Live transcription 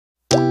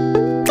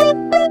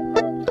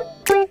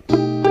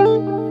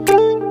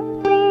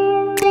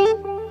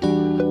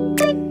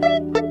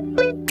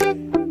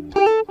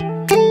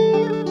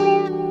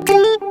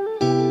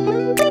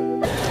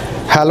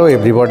Hello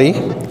everybody,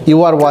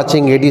 you are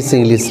watching AD's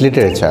English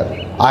Literature.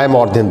 I am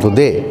Ardhen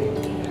today.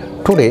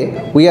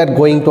 Today we are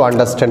going to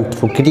understand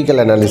through critical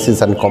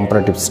analysis and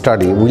comparative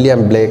study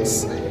William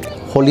Blake's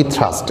Holy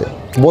Thursday,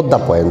 both the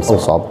poems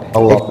Songs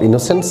of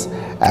Innocence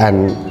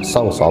and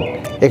Songs of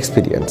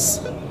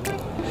Experience.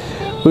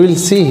 We will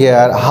see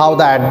here how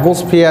the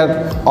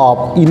atmosphere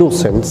of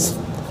innocence,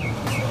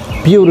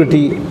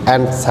 purity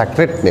and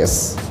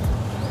sacredness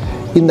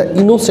in the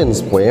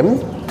Innocence poem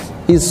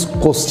is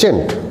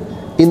questioned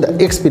in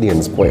the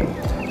Experience poem.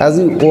 As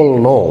you all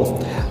know,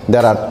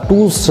 there are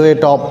two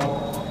sets of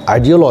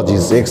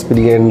ideologies,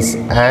 experience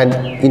and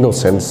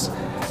innocence,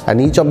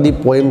 and each of the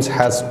poems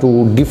has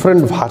two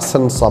different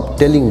versions of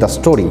telling the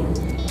story.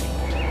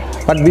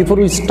 But before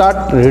we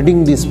start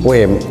reading this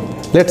poem,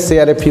 let's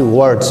share a few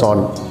words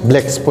on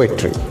Blake's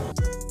poetry.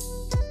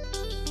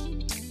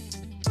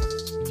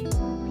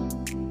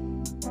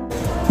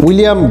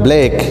 William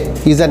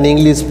Blake is an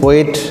English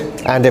poet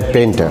and a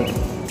painter,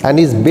 and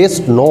is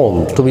best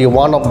known to be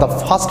one of the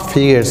first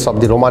figures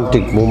of the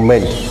Romantic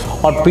movement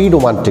or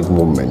pre-Romantic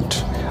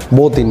movement,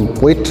 both in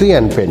poetry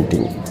and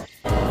painting.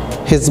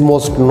 His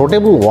most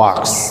notable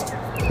works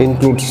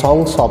include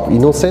Songs of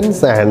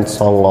Innocence and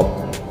Song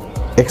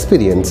of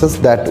Experiences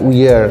that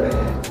we are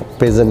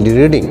presently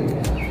reading.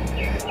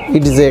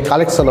 It is a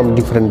collection of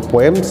different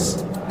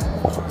poems.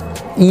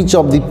 Each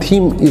of the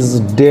theme is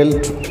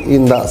dealt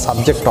in the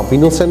subject of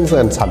innocence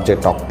and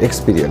subject of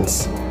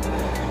experience.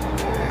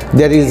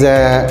 There is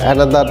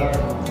another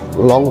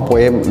long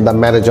poem, The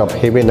Marriage of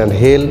Heaven and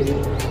Hell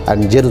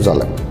and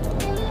Jerusalem.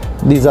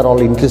 These are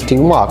all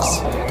interesting works.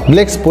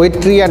 Blake's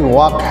poetry and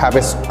work have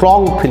a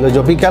strong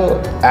philosophical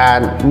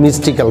and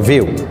mystical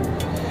view,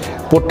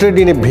 portrayed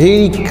in a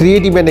very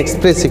creative and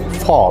expressive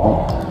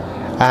form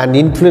and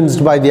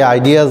influenced by the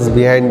ideas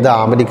behind the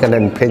American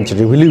and French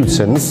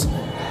revolutions.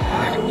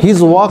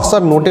 His works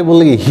are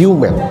notably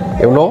human,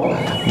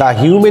 the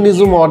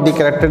humanism or the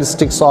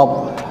characteristics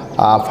of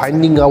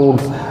finding out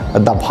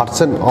the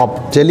version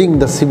of telling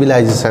the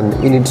civilization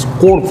in its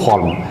core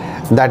form,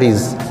 that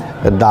is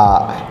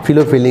the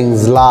fellow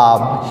feelings,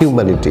 love,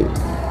 humanity.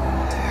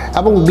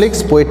 Among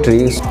Blake's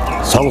poetry,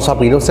 Songs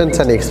of Innocence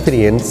and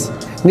Experience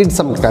need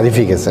some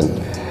clarification.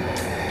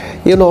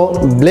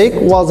 Blake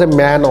was a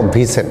man of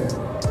vision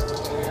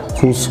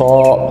who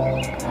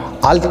saw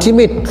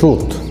ultimate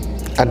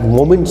truth at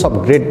moments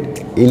of great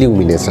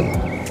illumination.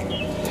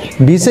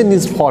 Vision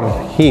is for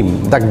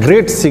him the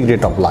great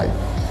secret of life.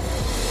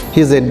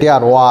 His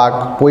entire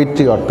work,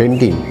 poetry or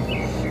painting,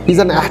 is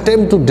an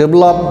attempt to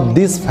develop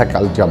this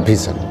faculty of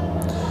vision,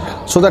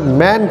 so that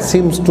man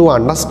seems to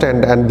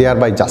understand and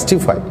thereby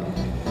justify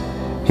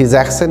his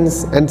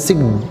actions and seek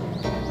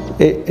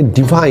a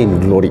divine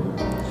glory.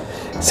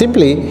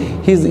 Simply,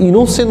 his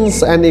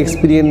innocence and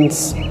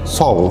experience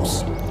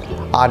songs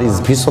are his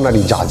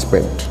visionary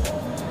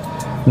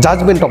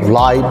judgment of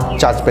life,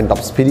 judgment of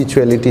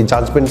spirituality,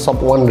 judgments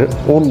of one's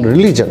own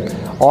religion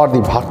or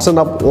the version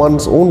of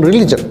one's own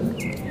religion.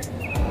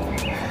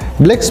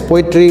 Blake's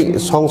poetry,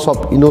 Songs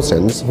of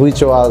Innocence,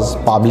 which was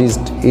published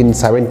in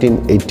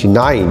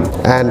 1789,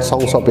 and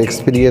Songs of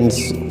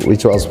Experience,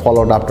 which was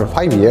followed after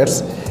 5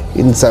 years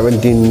in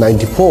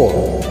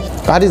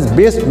 1794, are his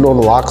best known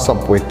works of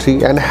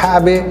poetry and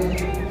have a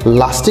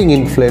lasting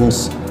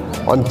influence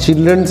on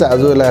children's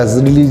as well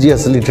as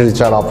religious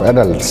literature of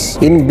adults.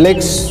 In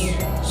Blake's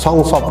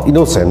Songs of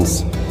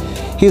Innocence,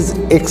 his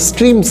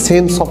extreme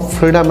sense of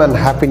freedom and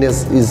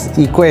happiness is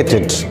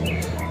equated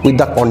with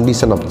the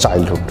condition of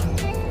childhood.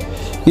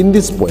 In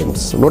these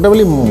poems,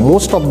 notably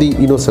most of the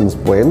Innocence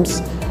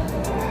poems,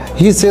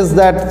 he says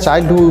that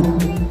childhood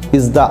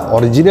is the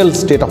original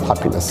state of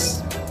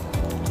happiness,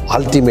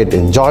 ultimate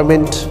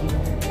enjoyment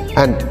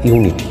and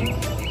unity.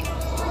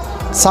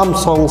 Some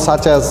songs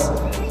such as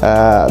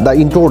the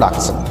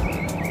Introduction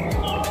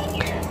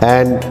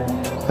and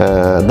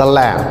The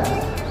Lamb,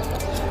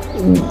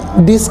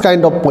 these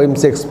kind of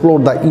poems explore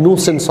the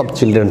innocence of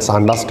children's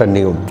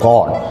understanding of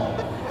God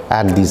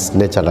and this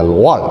natural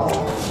world.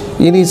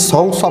 In his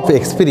Songs of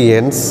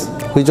Experience,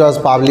 which was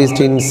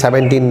published in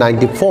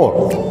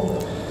 1794,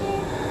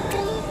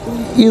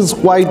 is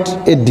quite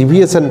a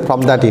deviation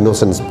from that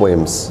Innocence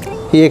poems.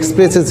 He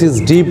expresses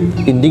his deep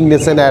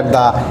indignation at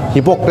the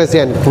hypocrisy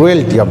and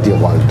cruelty of the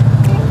world.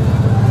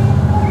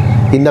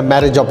 In The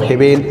Marriage of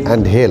Heaven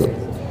and Hell,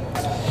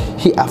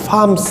 he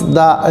affirms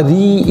the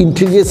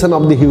reintegration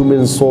of the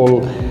human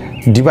soul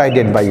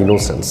divided by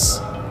innocence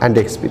and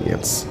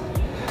experience.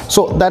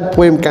 So that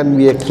poem can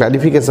be a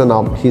clarification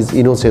of his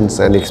innocence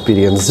and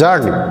experience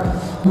journey.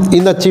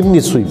 In The Chimney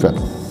Sweeper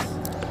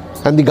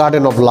and The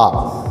Garden of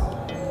Love,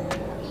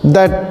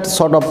 that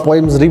sort of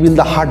poems reveal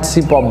the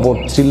hardship of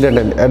both children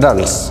and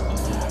adults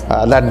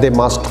that they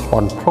must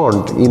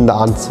confront in the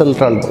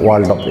unsettled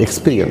world of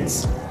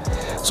experience.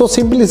 So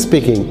simply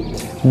speaking,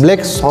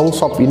 Blake's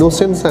Songs of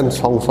Innocence and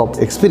Songs of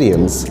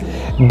Experience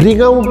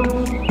bring out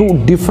two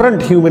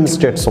different human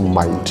states of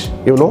mind.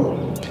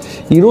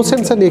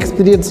 Innocence and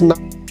experience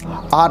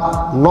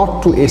are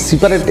not to a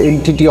separate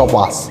entity of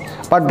us,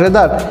 but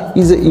rather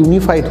is a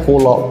unified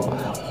whole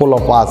whole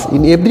of us,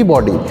 in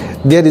everybody,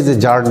 there is a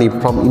journey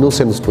from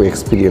innocence to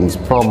experience.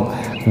 From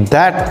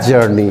that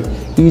journey,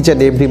 each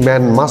and every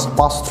man must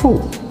pass through.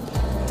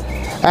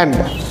 And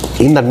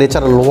in the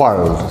natural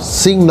world,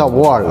 seeing the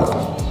world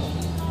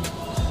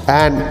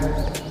and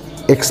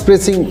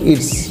expressing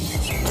it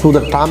through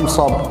the terms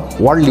of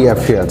worldly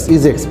affairs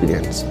is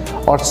experience,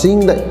 or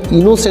seeing the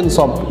innocence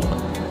of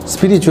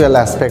spiritual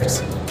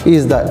aspects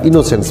is the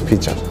innocence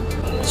feature.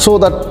 So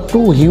the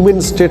two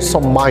human states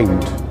of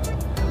mind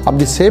of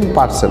the same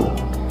person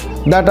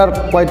that are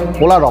quite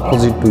polar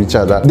opposite to each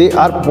other, they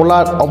are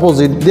polar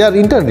opposite, they are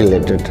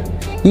interrelated.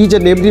 Each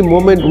and every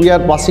moment we are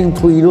passing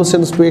through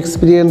innocence to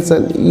experience,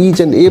 and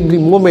each and every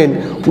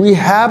moment we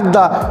have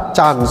the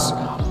chance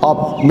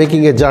of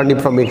making a journey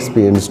from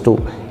experience to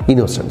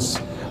innocence.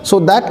 So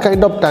that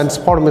kind of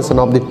transformation,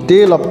 of the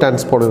tale of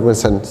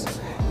transformations,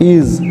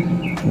 is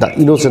the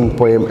innocent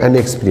poem and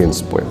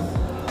experience poem.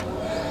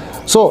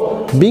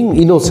 So being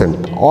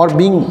innocent or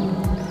being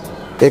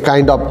a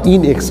kind of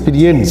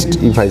inexperienced,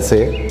 if I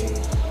say,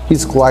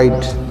 is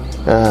quite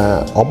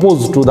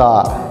opposed to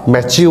the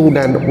matured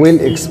and well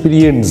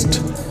experienced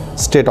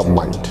state of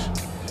mind.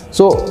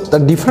 So the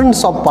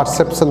difference of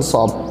perceptions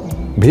of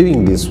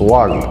viewing this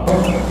world,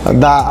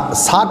 the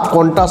sharp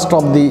contrast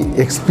of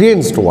the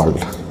experienced world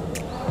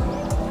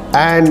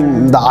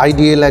and the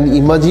ideal and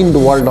imagined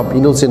world of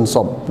innocence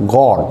of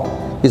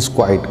God is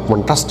quite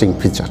contrasting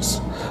features.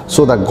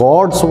 So the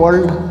God's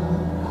world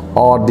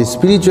or the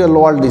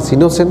spiritual world is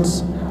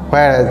innocence,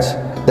 whereas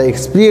the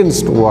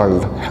experienced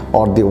world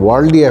or the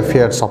worldly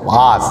affairs of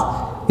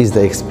us is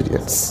the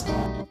experience.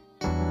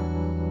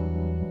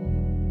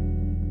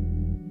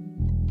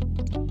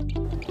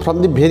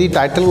 From the very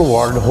title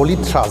word Holy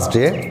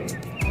Thursday,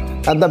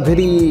 and the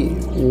very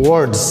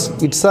words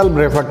itself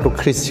refer to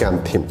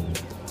Christian theme.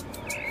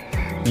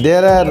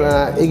 There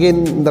are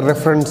again the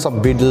reference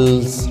of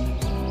beadles,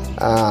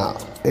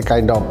 a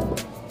kind of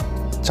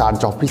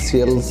church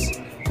officials.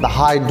 The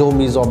high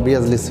dome is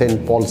obviously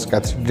St. Paul's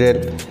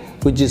Cathedral,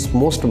 which is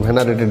most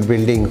venerated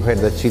building where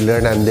the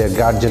children and their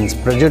guardians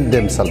present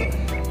themselves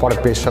for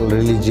special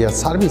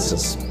religious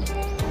services.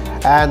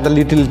 And the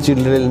little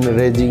children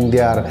raising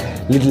their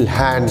little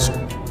hands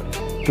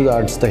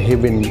towards the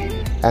heaven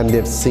and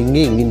they're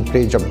singing in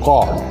praise of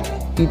God.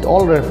 It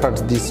all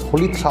refers, these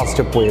Holy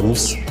Thursday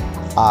poems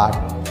are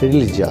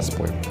religious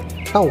poems.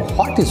 Now,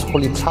 what is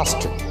Holy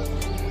Thursday?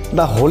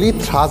 The Holy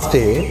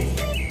Thursday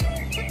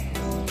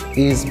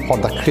is for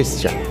the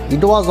Christian.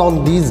 It was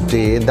on this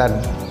day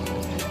that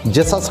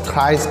Jesus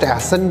Christ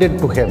ascended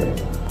to heaven.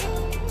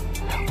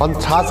 On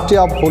Thursday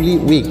of Holy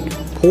Week,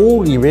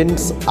 4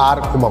 events are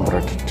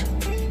commemorated.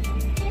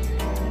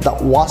 The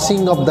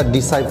washing of the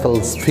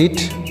disciples'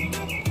 feet,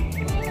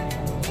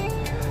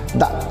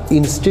 the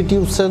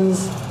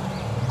institutions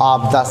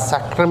of the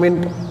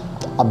sacrament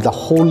of the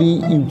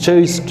Holy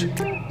Eucharist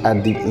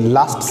at the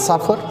Last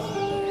Supper,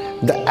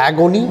 the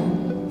agony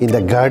in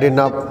the Garden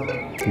of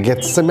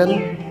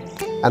Gethsemane,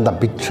 and the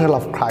betrayal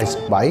of Christ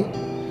by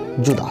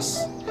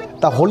Judas.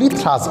 The Holy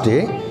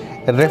Thursday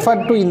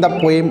referred to in the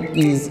poem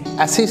is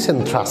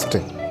Ascension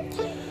Thursday,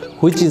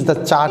 which is the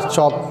Church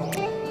of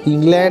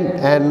England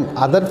and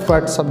other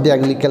parts of the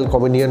Anglican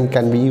Communion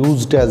can be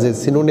used as a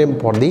synonym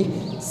for the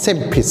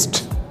same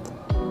feast.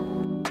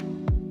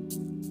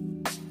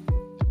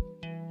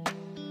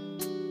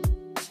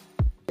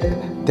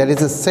 There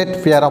is a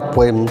set pair of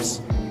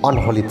poems on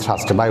Holy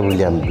Thursday by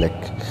William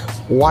Blake.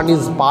 One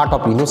is part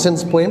of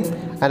Innocence poem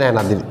and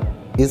another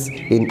is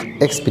in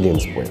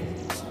Experience poem.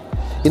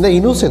 In the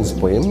Innocence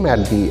poem,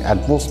 at the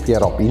Atmosphere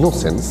of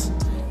Innocence,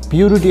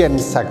 purity and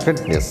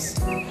sacredness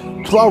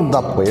throughout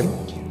the poem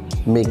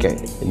make a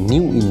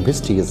new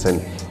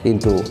investigation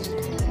into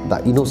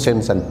the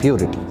innocence and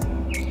purity.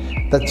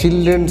 The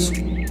children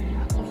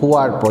who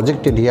are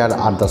projected here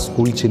are the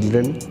school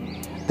children.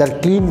 Their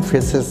clean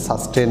faces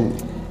sustain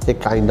a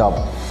kind of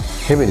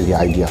heavenly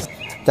idea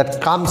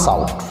that comes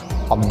out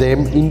of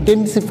them,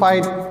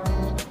 intensified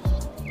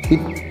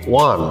it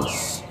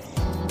once,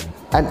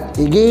 and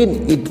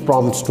again it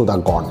prompts to the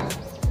God.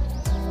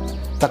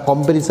 The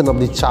comparison of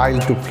the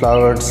child to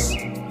flowers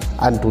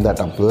and to that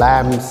of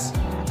lambs,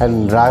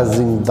 and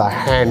raising the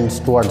hands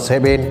towards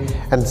heaven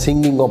and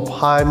singing of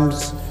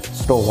hymns,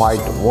 snow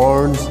white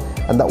words,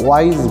 and the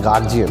wise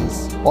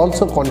guardians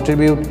also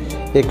contribute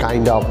a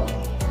kind of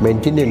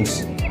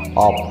maintenance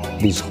of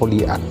this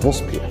holy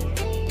atmosphere.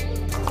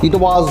 It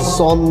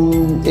was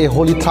on a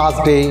Holy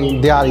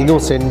Thursday, their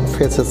innocent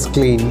faces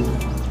clean,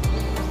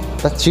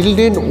 the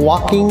children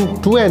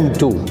walking two and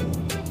two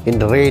in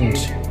red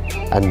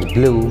and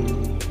blue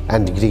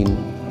and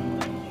green.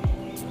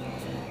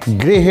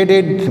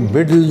 Grey-headed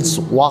beadles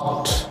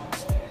walked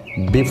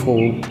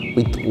before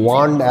with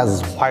wand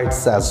as white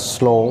as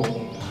snow,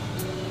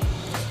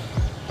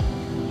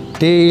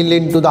 tail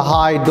into the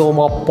high dome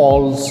of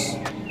Paul's,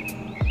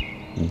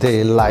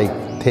 they like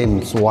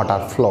Thames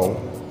water flow.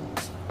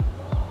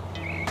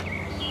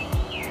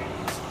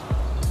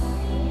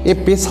 A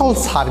special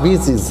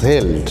service is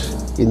held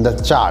in the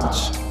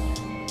church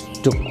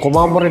to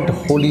commemorate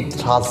Holy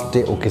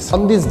Thursday occasion.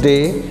 On this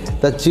day,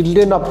 the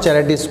children of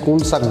charity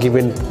schools are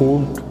given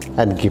food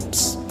and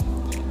gifts.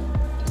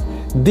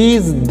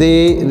 These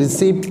they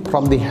receive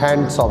from the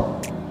hands of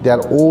their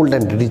old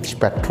and rich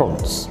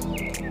patrons.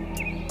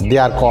 They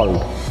are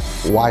called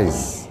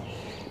wise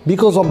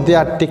because of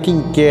their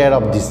taking care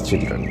of these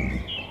children.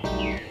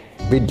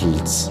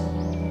 Beadles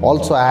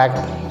also act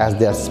as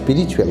their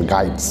spiritual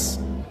guides.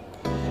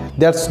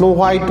 Their snow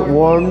white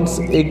wands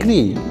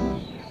agree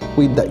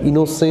with the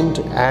innocent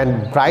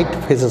and bright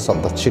faces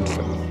of the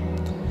children.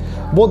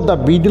 Both the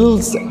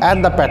beadles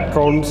and the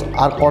patrons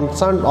are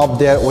concerned of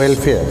their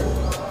welfare.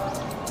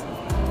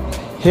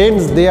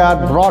 Hence, they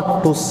are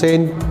brought to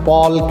St.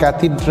 Paul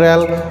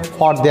Cathedral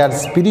for their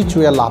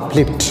spiritual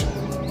uplift.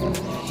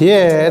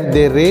 Here,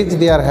 they raise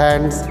their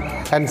hands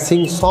and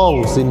sing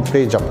songs in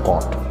praise of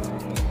God.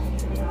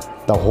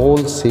 The whole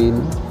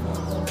scene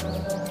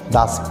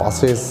thus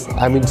passes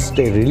amidst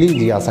a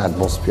religious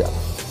atmosphere.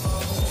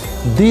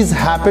 This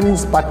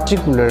happens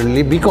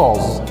particularly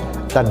because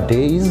the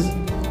day is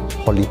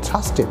Holy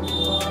Thursday.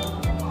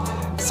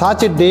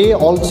 Such a day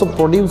also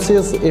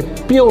produces a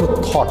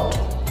pure thought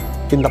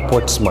in the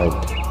poet's mind.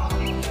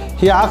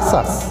 He asks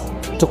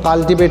us to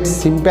cultivate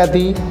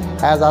sympathy,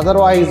 as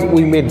otherwise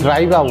we may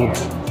drive out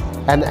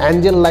an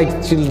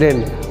angel-like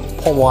children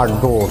from our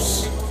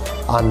doors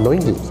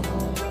unknowingly.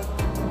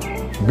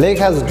 Blake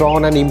has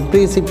drawn an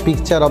impressive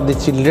picture of the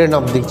children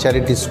of the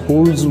charity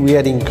schools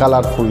wearing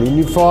colorful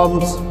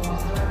uniforms.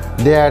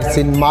 They are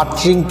seen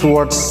marching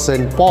towards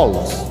St.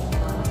 Paul's,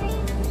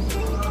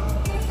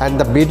 and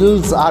the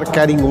beadles are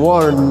carrying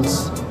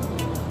wands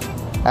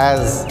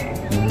as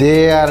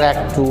they are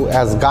act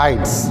as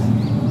guides,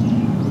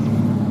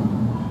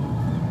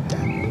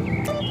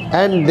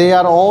 and they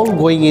are all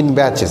going in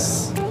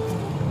batches.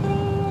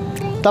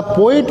 The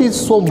poet is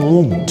so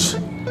moved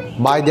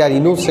by their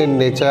innocent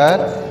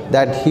nature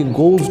that he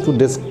goes to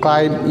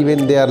describe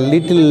even their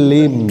little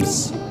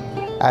limbs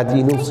as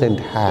innocent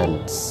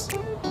hands.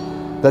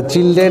 The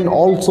children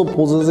also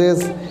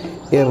possesses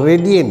a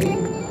radiance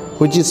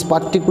which is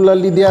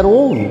particularly their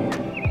own.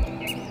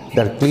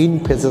 Their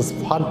clean faces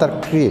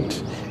further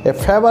create a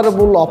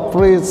favorable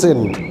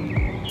operation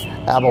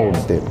about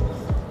them.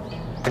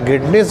 The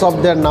greatness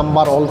of their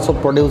number also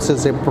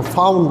produces a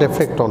profound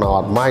effect on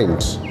our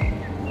minds.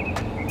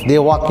 They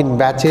walk in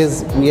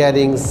batches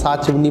wearing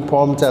such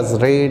uniforms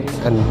as red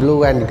and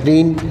blue and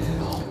green,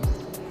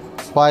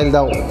 while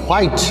the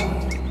white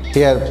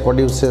here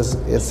produces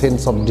a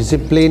sense of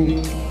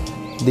discipline,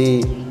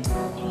 the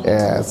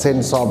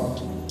sense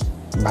of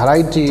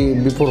variety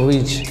before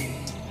which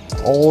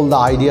all the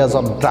ideas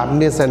of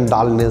darkness and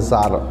dullness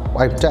are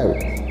wiped out.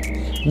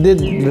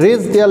 They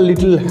raise their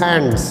little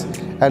hands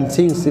and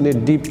sings in a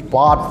deep,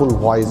 powerful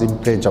voice in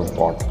praise of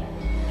God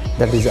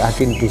that is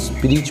akin to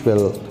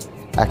spiritual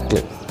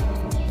acclaim.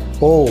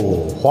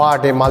 Oh,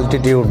 what a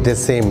multitude they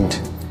seemed,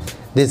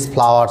 these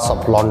flowers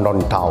of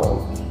London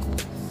town.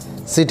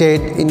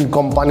 Seated in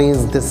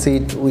companies, they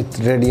sit with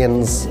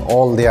radiance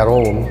all their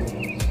own.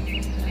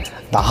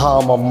 The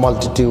hum of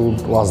multitude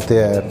was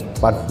there,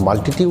 but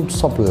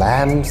multitudes of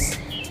lambs,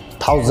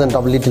 thousands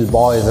of little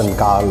boys and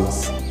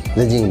girls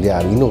raising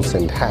their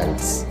innocent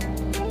hands.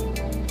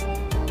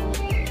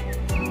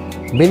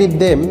 Beneath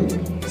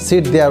them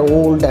sit their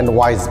old and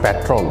wise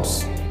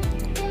patrons.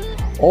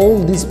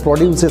 All this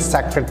produces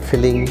sacred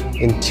feeling.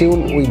 In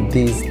tune with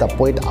this, the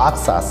poet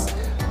asks us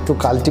to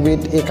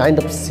cultivate a kind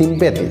of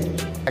sympathy,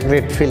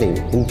 sacred feeling.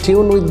 In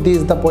tune with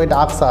this, the poet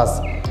asks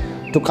us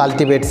to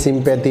cultivate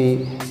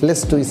sympathy,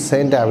 lest we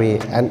send away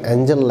an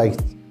angel-like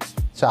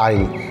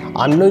child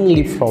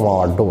unknowingly from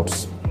our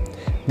doors.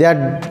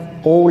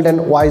 Their old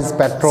and wise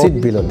patrons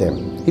sit below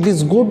them. It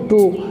is good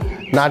to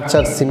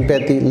nurture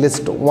sympathy,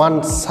 lest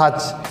one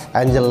such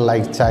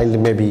angel-like child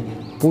may be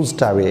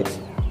pushed away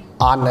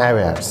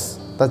unawares.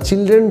 The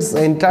children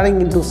entering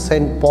into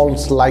St.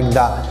 Paul's like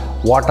the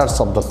waters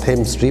of the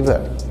Thames River.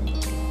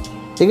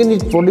 Again,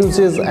 it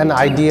produces an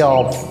idea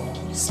of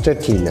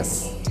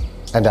stateliness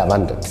and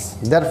abundance.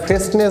 Their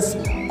freshness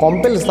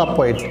compels the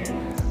poet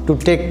to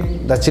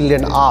take the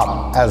children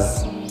up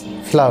as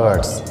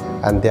flowers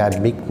and their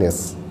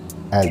meekness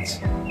as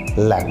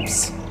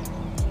lambs.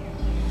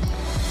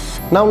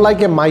 Now,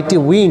 like a mighty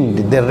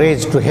wind, they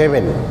raise to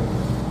heaven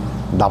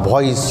the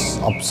voice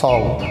of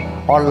song,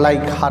 or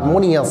like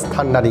harmonious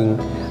thundering,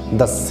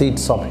 the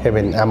seats of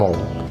heaven among.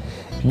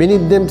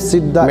 Beneath them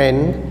sit the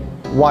men,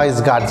 wise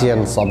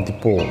guardians of the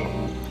poor.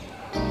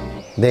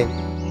 They,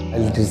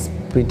 it is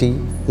pity,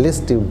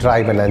 lest you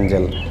drive an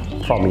angel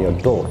from your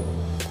door.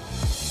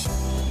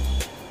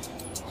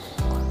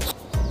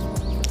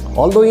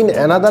 Although in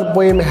another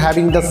poem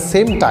having the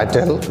same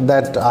title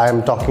that I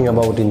am talking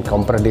about in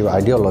comparative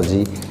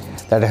ideology,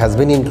 that has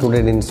been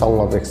included in Song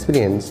of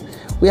Experience,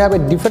 we have a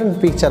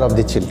different picture of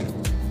the children.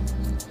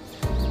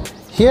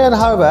 Here,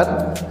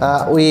 however,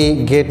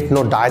 we get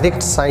no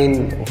direct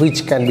sign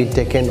which can be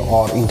taken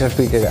or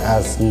interpreted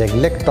as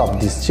neglect of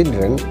these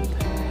children.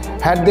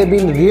 Had they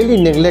been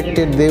really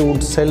neglected, they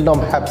would seldom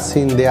have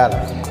seen their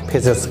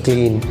faces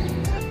clean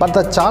but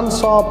the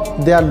chance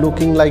of they are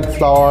looking like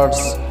flowers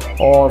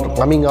or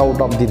coming out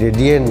of the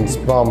radiance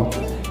from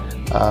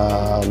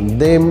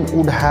them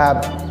would have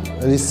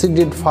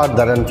receded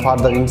further and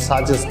further in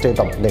such a state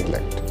of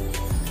neglect.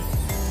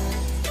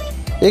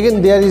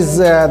 Again, there is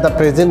the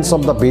presence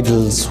of the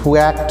beetles, who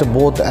act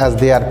both as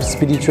their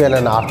spiritual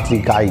and earthly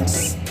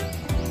guides,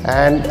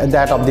 and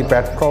that of the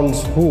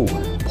patrons who,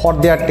 for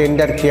their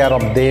tender care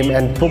of them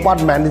and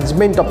proper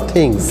management of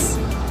things,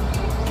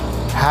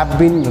 have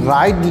been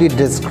rightly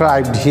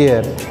described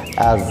here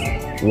as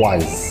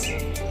wise.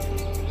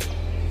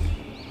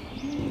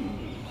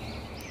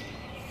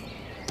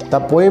 The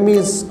poem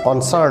is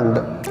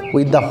concerned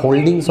with the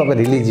holdings of a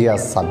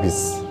religious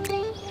service,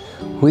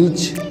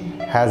 which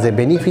has a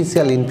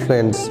beneficial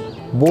influence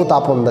both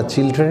upon the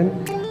children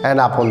and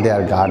upon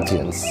their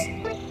guardians.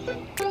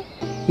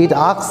 It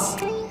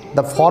asks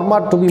the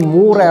former to be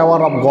more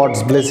aware of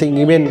God's blessing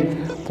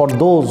even for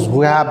those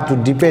who have to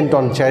depend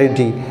on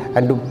charity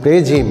and to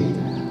praise Him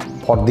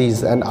for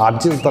this, and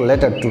urges the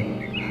latter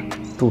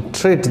to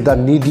treat the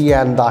needy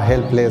and the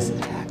helpless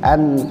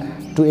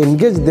and to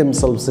engage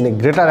themselves in a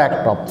greater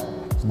act of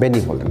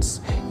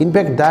benevolence. In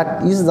fact,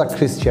 that is the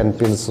Christian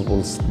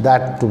principles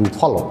that to be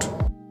followed.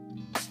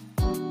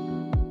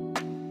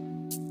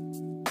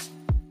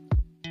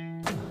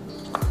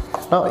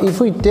 Now,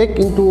 if we take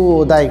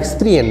into the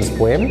experience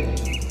poem,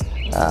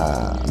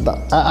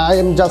 I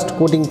am just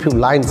quoting few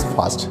lines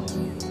first.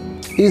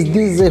 Is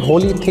this a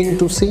holy thing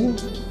to see?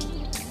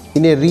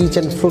 In a rich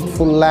and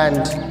fruitful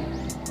land,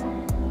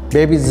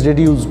 babies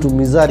reduced to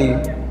misery,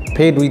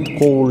 fed with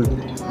cold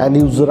and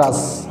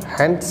usurious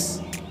hands.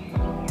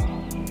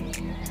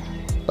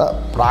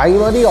 The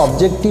primary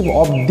objective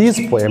of this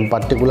poem,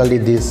 particularly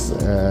this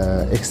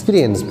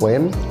experience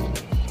poem,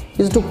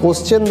 is to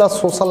question the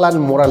social and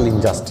moral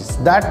injustice.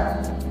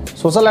 That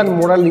social and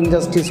moral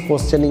injustice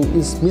questioning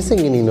is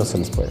missing in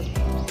Innocence poem.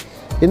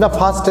 In the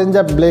first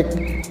stanza,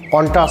 Blake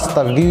contrasts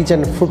the rich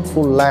and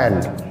fruitful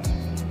land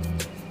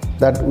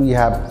that we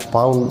have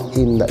found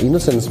in the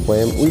Innocence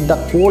poem with the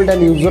cold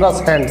and usurious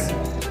hands,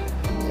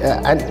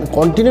 and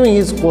continuing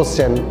his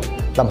question,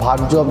 the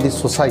virtue of the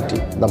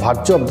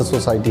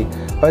society,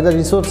 where the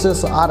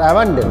resources are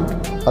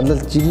abundant and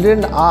the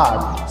children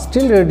are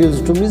still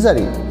reduced to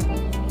misery.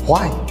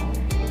 Why?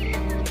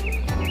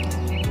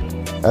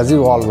 As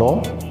you all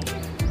know,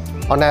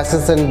 on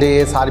Ascension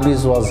Day,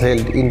 service was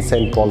held in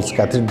St. Paul's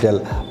Cathedral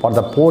for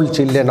the poor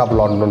children of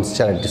London's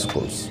charity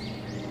schools.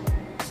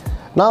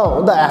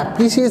 Now, the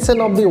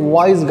appreciation of the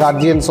wise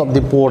guardians of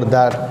the poor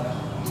that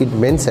it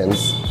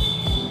mentions,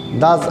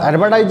 thus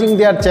advertising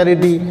their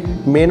charity,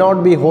 may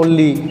not be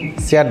wholly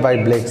shared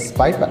by Blake's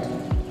piper,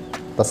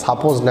 the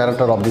supposed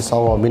narrator of the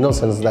Song of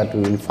Innocence that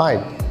we will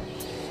find.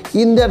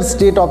 In their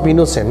state of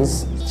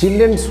innocence,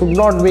 children should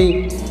not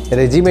be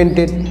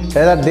regimented,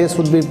 rather they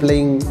should be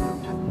playing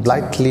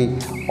blithely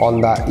on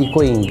the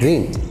echoing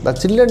green. The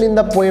children in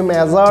the poem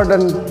assert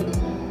and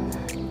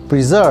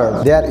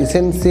preserve their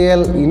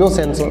essential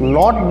innocence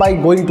not by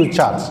going to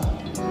church,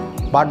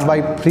 but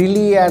by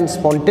freely and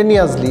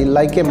spontaneously,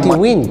 like a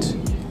wind,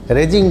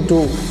 raising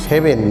to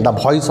heaven the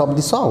voice of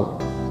the song.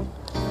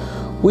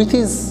 With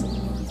his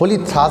Holy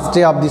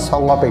Thursday of the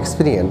Song of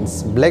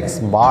Experience, Blake's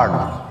bard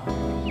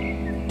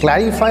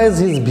clarifies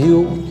his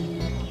view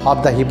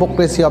of the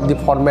hypocrisy of the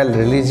formal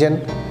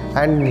religion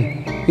and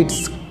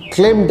its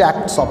claimed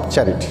acts of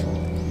charity.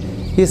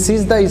 He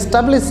sees the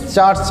established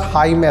church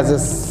hymn as a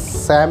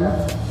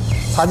sham,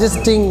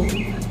 suggesting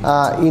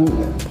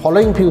in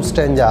following few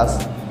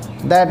stanzas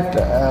that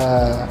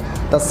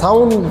the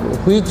sound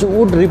which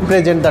would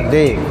represent the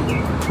day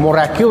more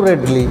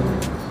accurately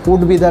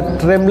would be the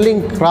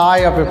trembling cry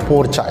of a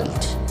poor child.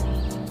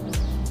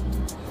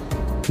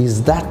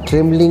 Is that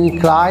trembling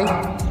cry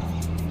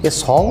a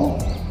song?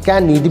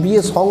 Can it be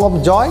a song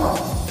of joy?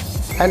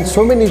 And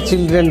so many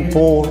children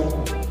poor,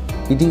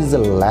 it is a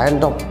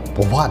land of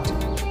poverty.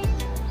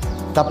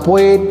 The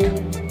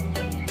poet,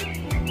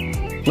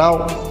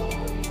 now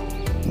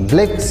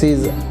Blake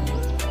says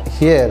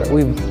here,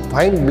 we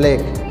find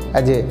Blake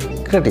as a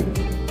critic.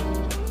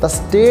 The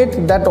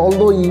state that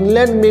although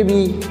England may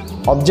be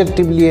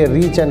objectively a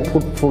rich and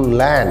fruitful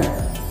land,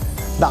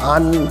 the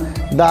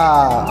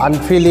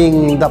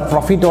unfeeling, the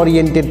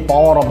profit-oriented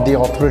power of the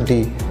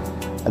authority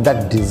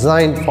that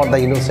designed for the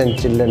innocent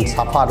children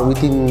suffer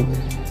within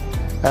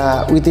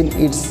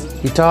its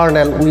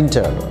eternal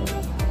winter.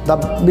 The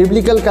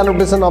biblical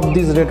connotation of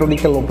this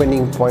rhetorical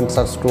opening points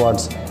us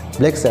towards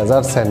Blake's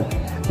assertion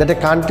that a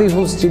country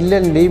whose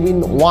children live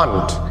in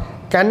want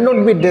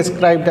cannot be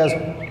described as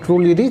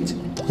truly rich.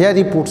 Here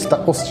he puts the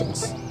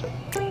questions.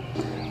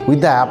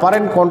 With the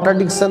apparent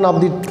contradiction of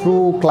the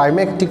two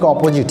climactic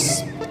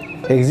opposites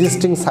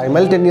existing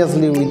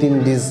simultaneously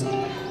within this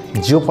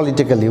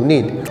geopolitical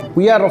unit,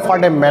 we are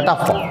offered a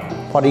metaphor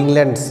for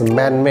England's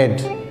man-made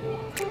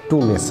two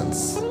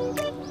nations,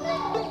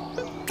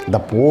 the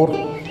poor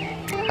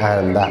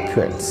and the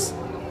affluents.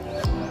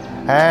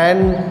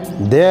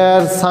 And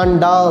their sun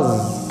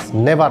does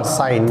never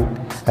shine,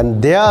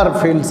 and their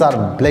fields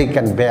are bleak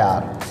and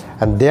bare,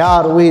 and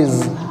their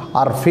ways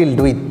are filled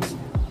with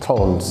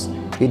stones,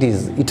 it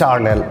is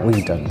eternal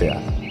winter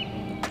there.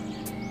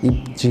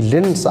 If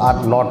children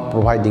are not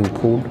providing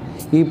food,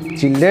 if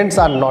children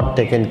are not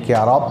taken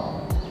care of,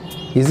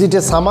 is it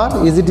a summer?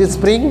 Is it a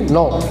spring?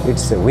 No,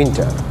 it's a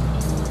winter.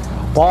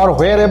 For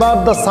wherever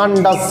the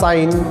sun does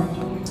shine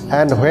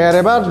and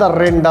wherever the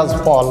rain does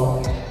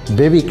fall,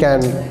 baby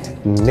can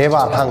never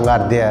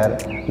hunger there,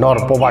 nor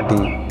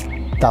poverty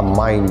the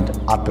mind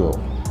appeal.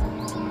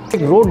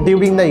 It wrote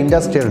during the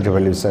Industrial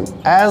Revolution.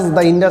 As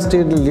the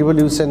Industrial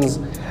Revolutions,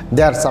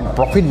 there are some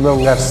profit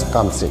mongers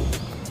comes in.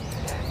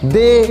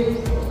 They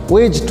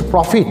waged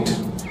profit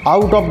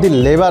out of the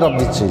labor of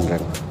the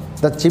children.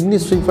 The Chimney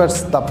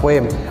Sweepers, the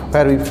poem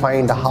where we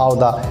find how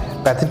the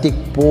pathetic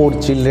poor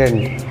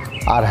children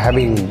are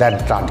having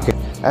that tragedy,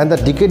 and the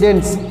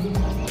decadence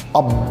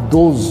of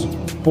those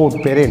poor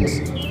parents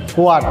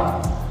who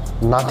are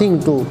nothing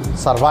to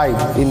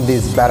survive in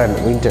this barren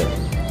winter.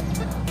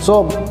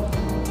 So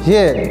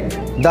here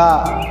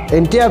the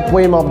entire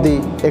poem of the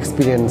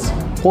experience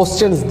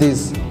questions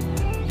this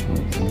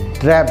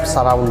drab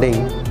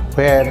surrounding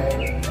where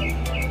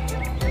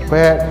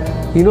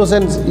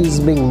innocence is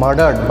being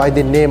murdered by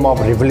the name of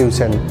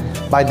revolution,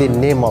 by the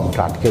name of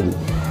tragedy,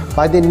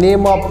 by the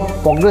name of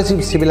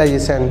progressive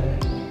civilization.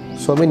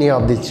 So many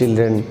of the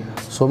children,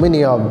 so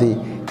many of the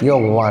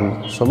young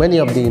ones, so many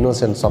of the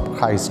innocents of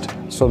Christ,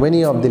 so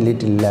many of the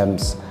little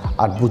lambs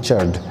are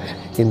butchered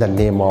in the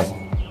name of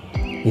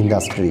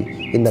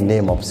industry, in the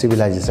name of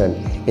civilization,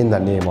 in the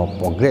name of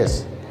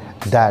progress.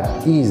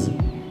 That is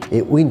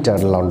a winter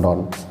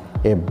London,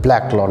 a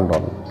black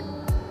London,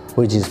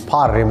 which is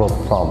far removed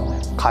from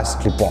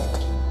Christly path.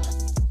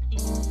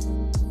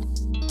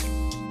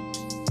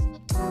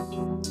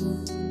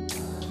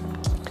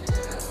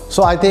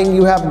 So I think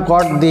you have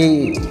got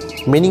the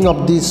meaning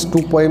of these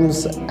two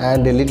poems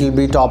and a little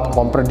bit of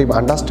comparative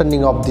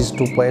understanding of these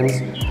two poems.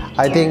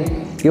 I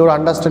think your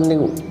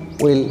understanding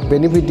will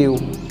benefit you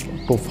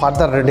to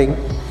further reading,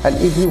 and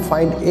if you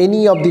find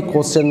any of the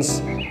questions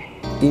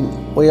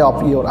in way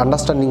of your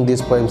understanding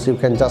these poems, you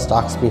can just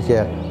ask me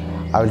here.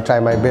 I will try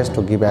my best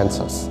to give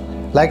answers.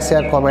 Like,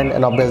 share, comment,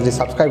 and obviously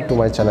subscribe to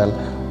my channel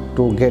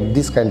to get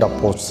this kind of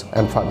posts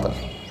and further.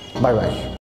 Bye bye.